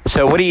oral.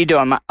 So what are you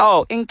doing?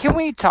 Oh, and can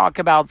we talk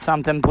about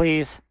something,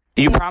 please?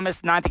 You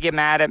promise not to get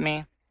mad at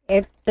me?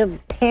 It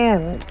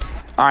depends.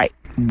 All right,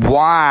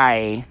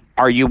 why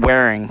are you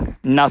wearing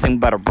nothing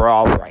but a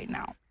bra right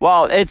now?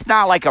 Well, it's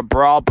not like a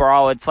bra,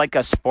 it's like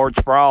a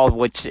sports bra,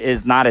 which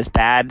is not as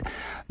bad,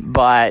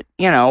 but,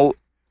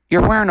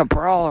 you're wearing a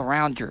bra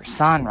around your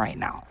son right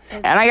now.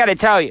 And I got to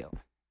tell you,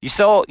 you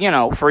still,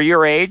 for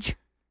your age,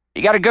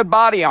 you got a good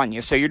body on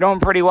you, so you're doing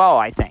pretty well,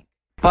 I think.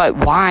 But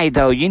why,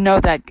 though?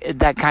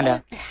 That kind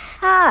of... It's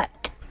hot.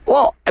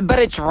 Well, but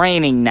it's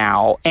raining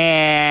now,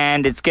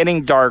 and it's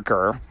getting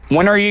darker.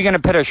 When are you going to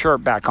put a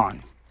shirt back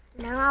on?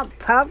 Now I'll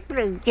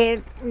probably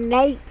get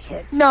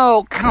naked.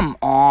 No, come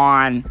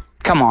on.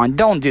 Come on,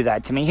 don't do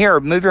that to me. Here,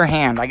 move your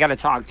hand. I got to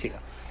talk to you.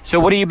 So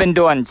what have you been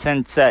doing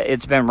since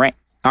it's been rain?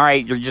 All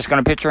right, you're just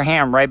going to put your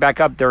hand right back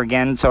up there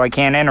again so I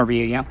can't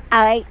interview you.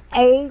 I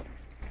ate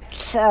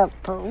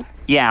supper.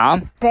 Yeah.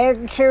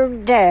 Fed your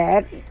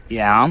dad.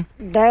 Yeah.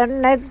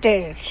 Done the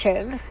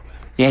dishes.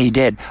 Yeah, you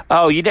did.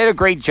 Oh, you did a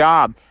great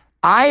job.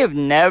 I have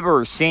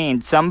never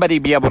seen somebody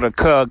be able to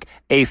cook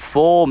a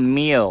full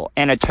meal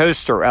in a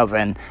toaster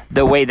oven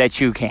the way that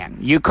you can.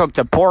 You cooked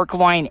a pork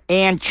loin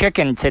and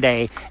chicken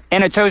today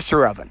in a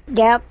toaster oven.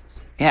 Yep.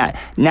 Yeah.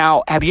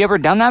 Now, have you ever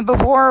done that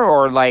before?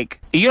 Or,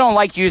 you don't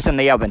like using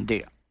the oven, do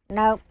you?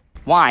 Nope.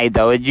 Why,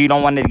 though? You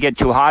don't want it to get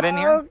too hot in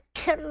here?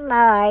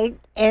 Tonight,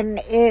 and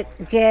it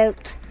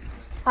gets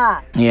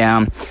hot.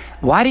 Yeah.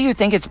 Why do you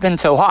think it's been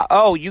so hot?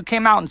 Oh, you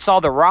came out and saw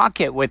the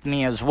rocket with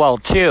me as well,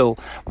 too,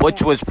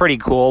 which was pretty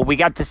cool. We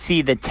got to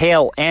see the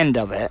tail end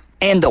of it.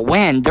 And the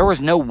wind. There was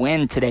no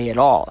wind today at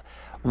all.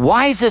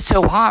 Why is it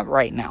so hot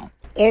right now?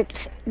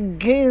 It's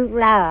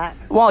July.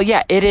 Well,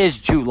 yeah, it is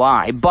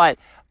July, but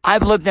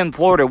I've lived in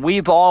Florida.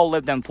 We've all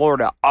lived in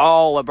Florida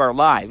all of our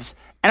lives.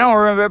 I don't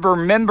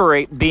remember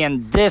it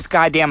being this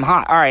goddamn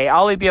hot. All right,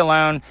 I'll leave you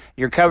alone.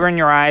 You're covering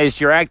your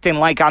eyes. You're acting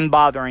like I'm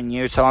bothering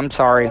you, so I'm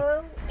sorry.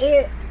 Oh,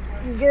 it's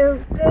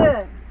good.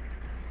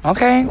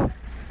 Okay. All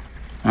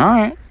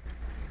right.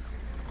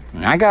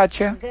 I got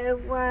you.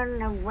 Go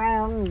run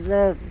around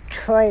the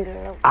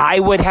trailer. I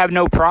would have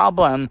no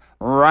problem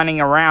running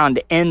around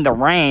in the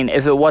rain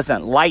if it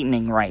wasn't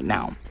lightning right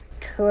now.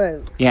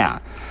 True. Yeah.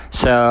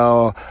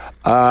 So,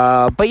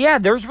 but yeah,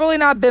 there's really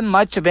not been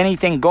much of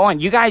anything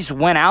going. You guys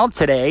went out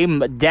today.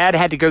 Dad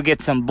had to go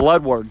get some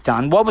blood work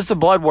done. What was the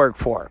blood work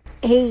for?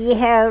 He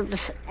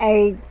has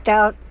a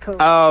doctor.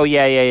 Oh,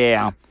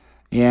 yeah.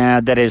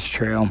 Yeah, that is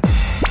true.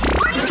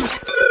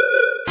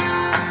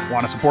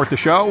 Want to support the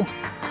show?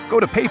 Go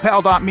to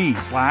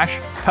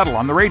paypal.me/Tuttle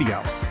on the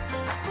radio.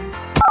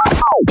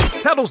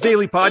 Tuttle's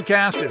Daily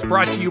Podcast is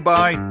brought to you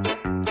by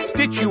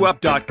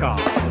StitchYouUp.com.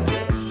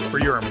 For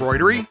your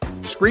embroidery,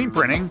 screen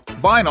printing,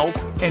 vinyl,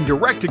 and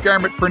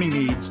direct-to-garment printing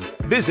needs,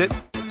 visit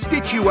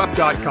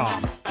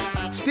StitchYouUp.com.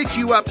 Stitch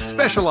You Up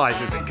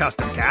specializes in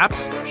custom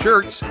caps,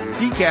 shirts,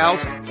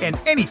 decals, and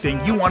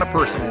anything you want to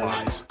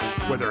personalize.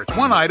 Whether it's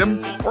one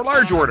item or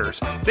large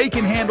orders, they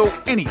can handle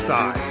any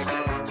size.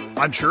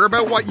 Unsure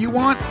about what you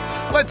want?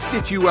 Let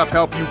Stitch You Up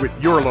help you with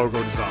your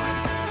logo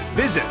design.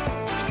 Visit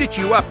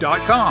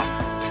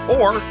StitchYouUp.com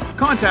or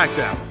contact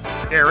them,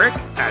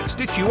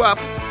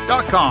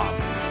 Eric@StitchYouUp.com.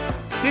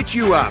 Stitch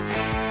You Up.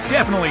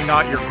 Definitely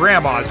not your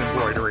grandma's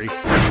embroidery.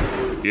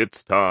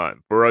 It's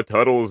time for a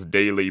Tuttle's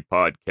Daily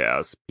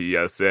Podcast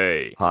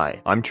PSA.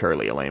 Hi, I'm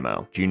Charlie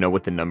Alamo. Do you know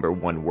what the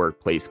 #1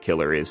 workplace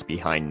killer is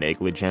behind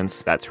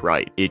negligence? That's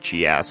right,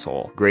 itchy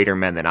asshole. Greater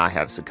men than I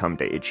have succumbed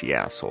to itchy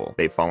asshole.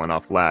 They've fallen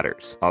off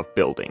ladders, off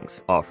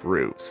buildings, off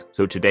roofs.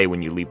 So today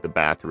when you leave the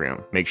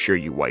bathroom, make sure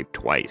you wipe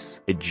twice.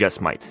 It just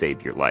might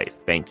save your life.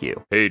 Thank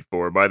you. Paid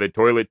for by the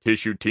Toilet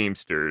Tissue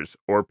Teamsters,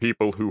 or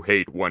people who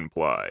hate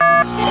one-ply.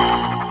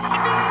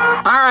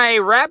 All right,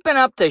 wrapping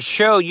up the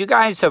show. You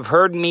guys have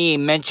heard me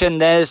mention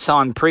this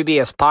on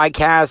previous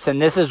podcasts,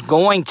 and this is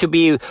going to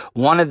be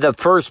one of the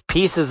first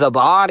pieces of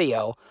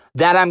audio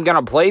that I'm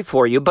going to play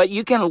for you, but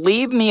you can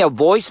leave me a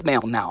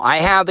voicemail now. I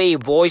have a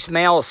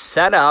voicemail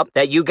set up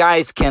that you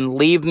guys can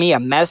leave me a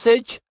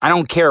message. I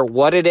don't care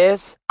what it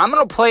is. I'm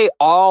going to play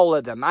all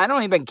of them. I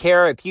don't even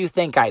care if you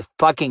think I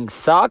fucking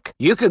suck.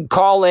 You could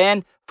call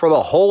in for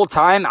the whole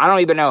time. I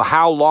don't even know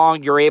how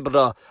long you're able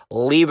to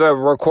leave a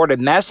recorded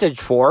message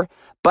for.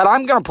 But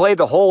I'm going to play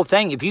the whole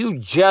thing. If you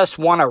just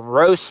want to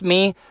roast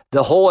me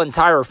the whole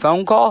entire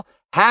phone call,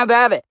 have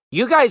at it.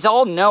 You guys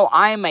all know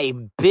I'm a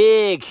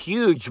big,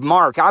 huge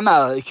mark. I'm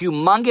a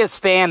humongous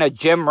fan of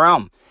Jim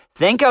Rome.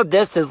 Think of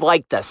this as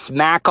like the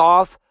smack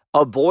off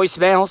of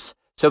voicemails.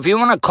 So if you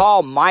want to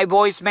call my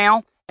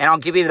voicemail, and I'll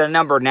give you the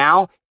number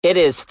now, it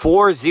is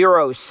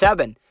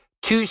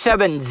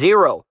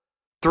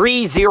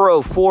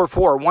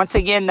 407-270-3044. Once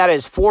again, that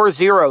is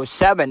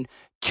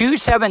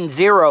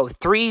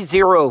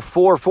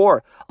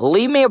 407-270-3044.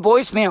 Leave me a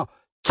voicemail.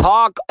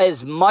 Talk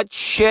as much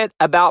shit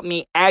about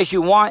me as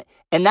you want,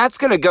 and that's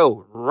going to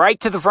go right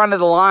to the front of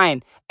the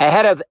line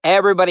ahead of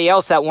everybody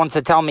else that wants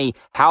to tell me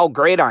how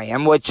great I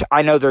am, which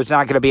I know there's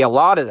not going to be a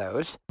lot of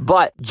those.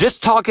 But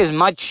just talk as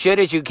much shit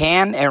as you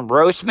can and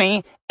roast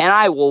me, and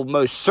I will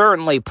most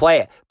certainly play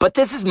it. But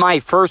this is my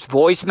first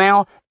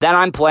voicemail that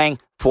I'm playing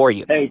for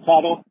you. Hey,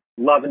 Tuttle,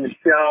 loving the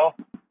show.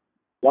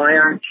 Why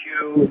aren't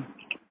you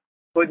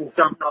putting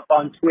something up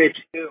on Twitch,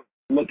 too?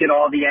 Look at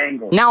all the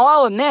angles. Now,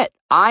 I'll admit,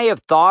 I have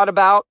thought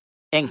about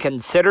and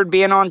considered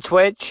being on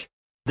Twitch.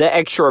 The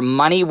extra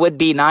money would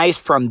be nice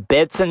from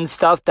bits and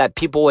stuff that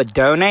people would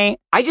donate.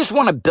 I just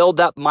want to build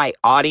up my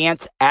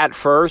audience at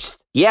first.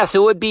 Yes,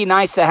 it would be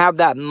nice to have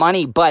that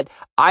money, but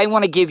I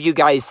want to give you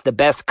guys the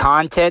best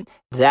content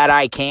that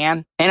I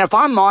can. And if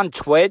I'm on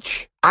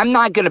Twitch, I'm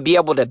not going to be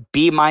able to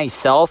be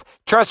myself.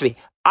 Trust me.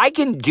 I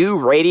can do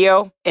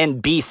radio and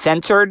be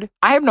censored.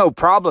 I have no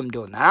problem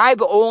doing that.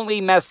 I've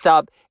only messed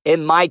up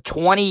in my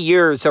 20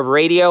 years of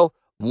radio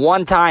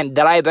one time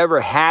that I've ever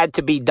had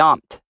to be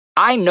dumped.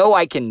 I know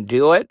I can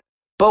do it,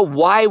 but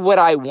why would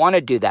I want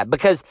to do that?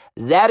 Because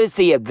that is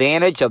the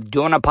advantage of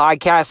doing a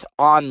podcast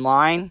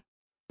online,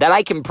 that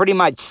I can pretty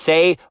much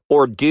say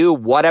or do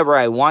whatever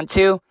I want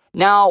to.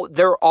 Now,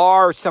 there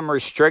are some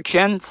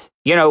restrictions.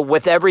 You know,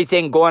 with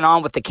everything going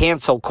on with the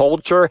cancel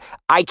culture,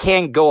 I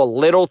can go a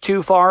little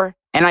too far.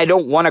 And I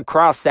don't want to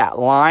cross that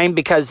line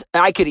because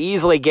I could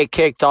easily get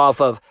kicked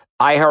off of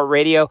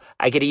iHeartRadio.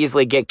 I could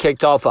easily get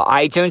kicked off of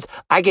iTunes.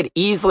 I could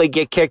easily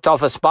get kicked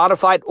off of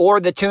Spotify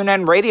or the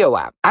TuneIn Radio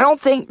app. I don't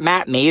think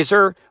Matt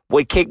Mazer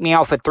would kick me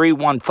off at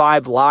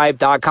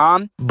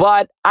 315live.com,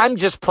 but I'm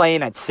just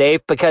playing it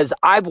safe because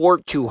I've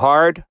worked too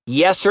hard.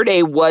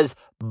 Yesterday was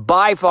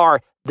by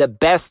far the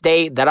best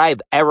day that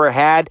I've ever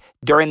had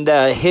during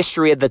the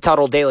history of the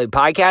Tuttle Daily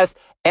Podcast,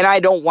 and I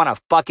don't want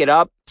to fuck it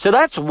up. So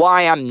that's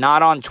why I'm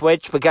not on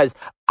Twitch, because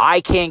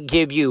I can't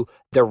give you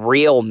the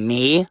real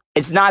me.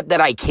 It's not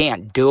that I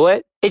can't do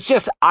it. It's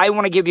just I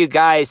want to give you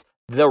guys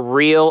the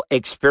real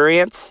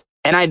experience,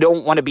 and I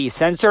don't want to be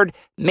censored.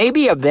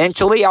 Maybe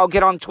eventually I'll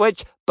get on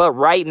Twitch, but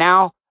right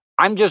now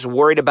I'm just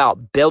worried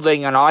about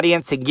building an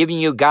audience and giving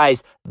you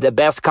guys the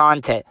best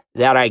content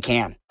that I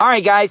can. All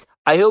right, guys,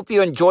 I hope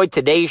you enjoyed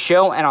today's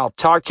show, and I'll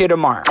talk to you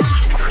tomorrow.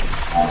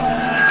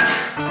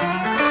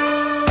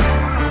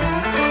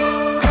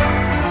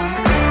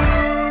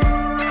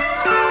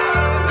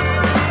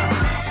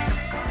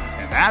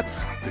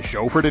 That's the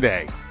show for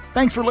today.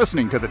 Thanks for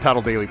listening to the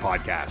Tuttle Daily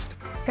Podcast.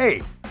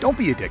 Hey, don't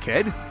be a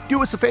dickhead.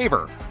 Do us a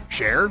favor.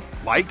 Share,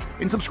 like,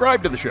 and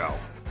subscribe to the show.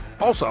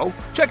 Also,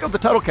 check out the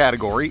Tuttle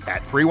category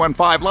at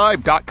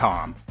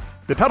 315live.com.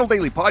 The Tuttle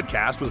Daily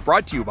Podcast was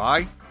brought to you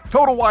by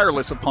Total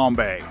Wireless of Palm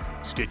Bay,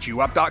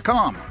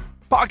 StitchYouUp.com,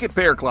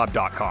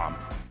 PocketPairClub.com.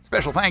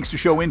 Special thanks to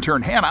show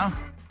intern Hannah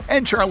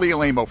and Charlie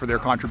Alamo for their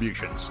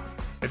contributions.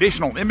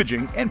 Additional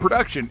imaging and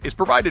production is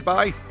provided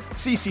by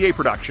CCA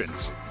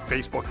Productions.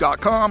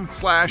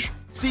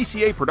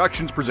 Facebook.com/CCA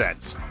Productions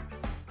Presents.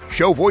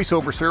 Show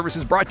voiceover service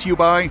is brought to you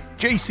by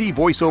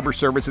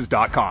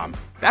JCVoiceOverServices.com.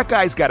 That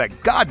guy's got a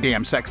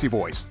goddamn sexy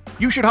voice.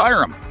 You should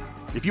hire him.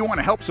 If you want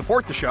to help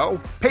support the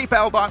show,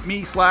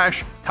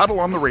 PayPal.me/Tuttle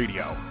on the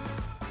radio.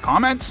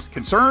 Comments?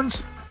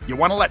 Concerns? You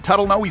want to let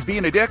Tuttle know he's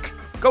being a dick?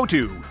 Go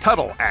to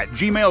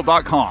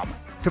Tuttle@gmail.com.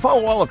 To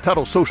follow all of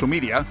Tuttle's social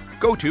media,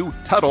 go to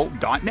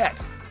Tuttle.net.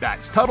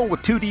 That's Tuttle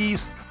with 2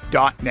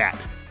 Ds.net.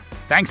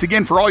 Thanks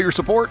again for all your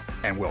support,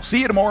 and we'll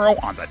see you tomorrow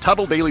on the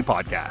Tuttle Daily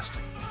Podcast.